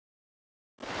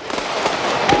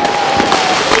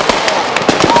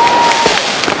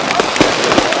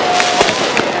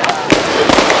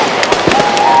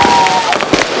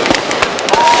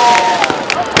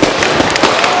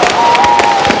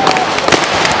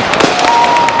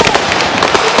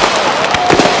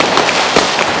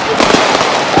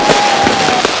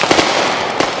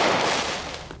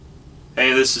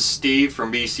this is Steve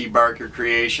from BC Barker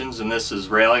Creations, and this is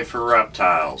Rally for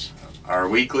Reptiles, our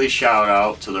weekly shout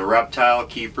out to the reptile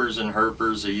keepers and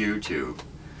herpers of YouTube.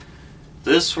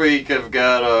 This week I've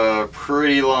got a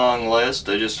pretty long list.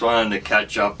 I just wanted to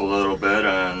catch up a little bit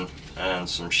on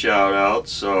some shout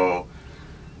outs. So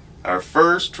our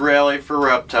first Rally for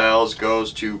Reptiles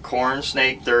goes to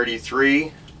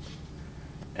CornSnake33,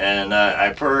 and I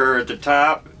put her at the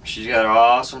top. She's got an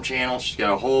awesome channel. She's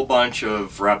got a whole bunch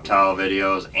of reptile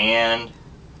videos, and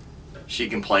she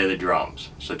can play the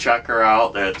drums. So check her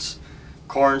out. That's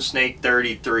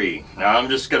CornSnake33. Now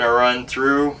I'm just going to run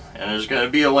through, and there's going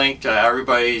to be a link to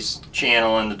everybody's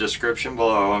channel in the description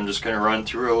below. I'm just going to run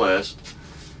through a list.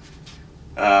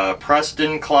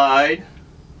 Preston Clyde,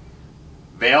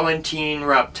 Valentine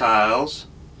Reptiles.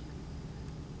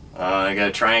 I got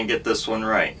to try and get this one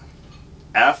right.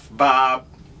 F Bob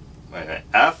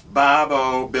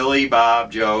O Billy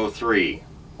Bob Joe 3.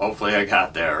 Hopefully I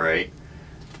got that right.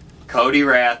 Cody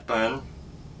Rathbun,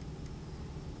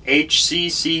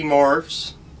 HCC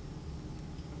Morphs,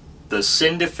 the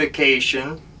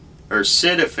Syndification or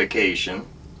Sidification,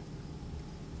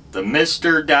 the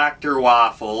Mr. Dr.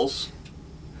 Waffles.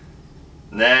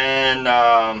 Then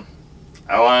I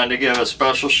wanted to give a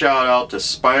special shout out to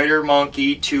Spider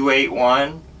Monkey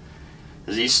 281.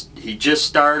 He just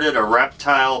started a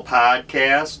reptile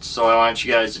podcast, so I want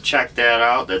you guys to check that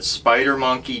out. That's Spider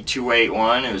Monkey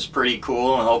 281. It was pretty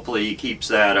cool, and hopefully he keeps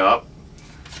that up.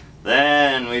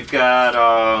 Then we've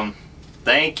got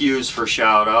thank yous for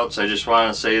shout outs. I just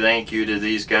want to say thank you to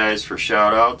these guys for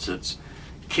shout outs. It's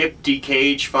Kipty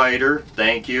Cage Fighter,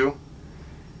 thank you.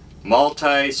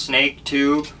 Multi Snake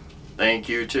Tube, thank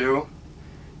you too.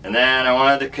 And then I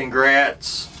wanted to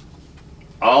congrats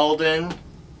Alden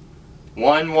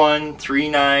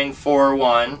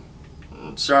 113941.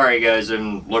 Sorry guys,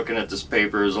 I'm looking at this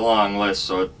paper. It was a long list,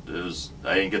 so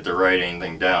I didn't get to write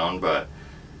anything down, but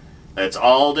that's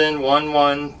Alden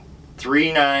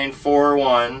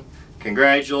 113941.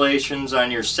 Congratulations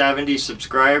on your 70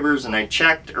 subscribers, and I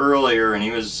checked earlier and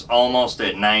he was almost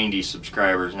at 90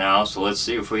 subscribers now, so let's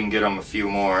see if we can get him a few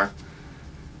more.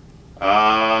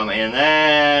 And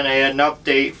then I had an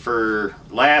update for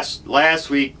last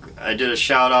week. I did a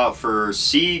shout out for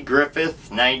C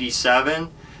Griffith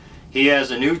 97. He has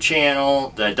a new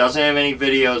channel that doesn't have any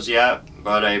videos yet,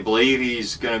 but I believe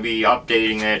he's going to be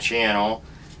updating that channel,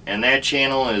 and that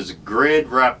channel is Grid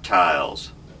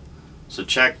Reptiles. So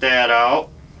check that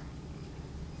out.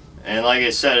 And like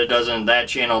I said, that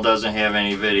channel doesn't have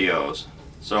any videos.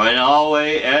 So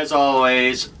as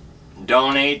always,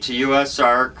 donate to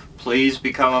USARK. Please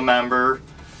become a member.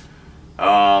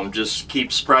 Just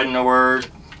keep spreading the word.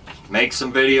 Make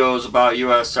some videos about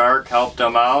USARK, help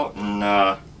them out,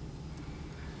 and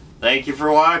thank you for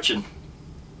watching.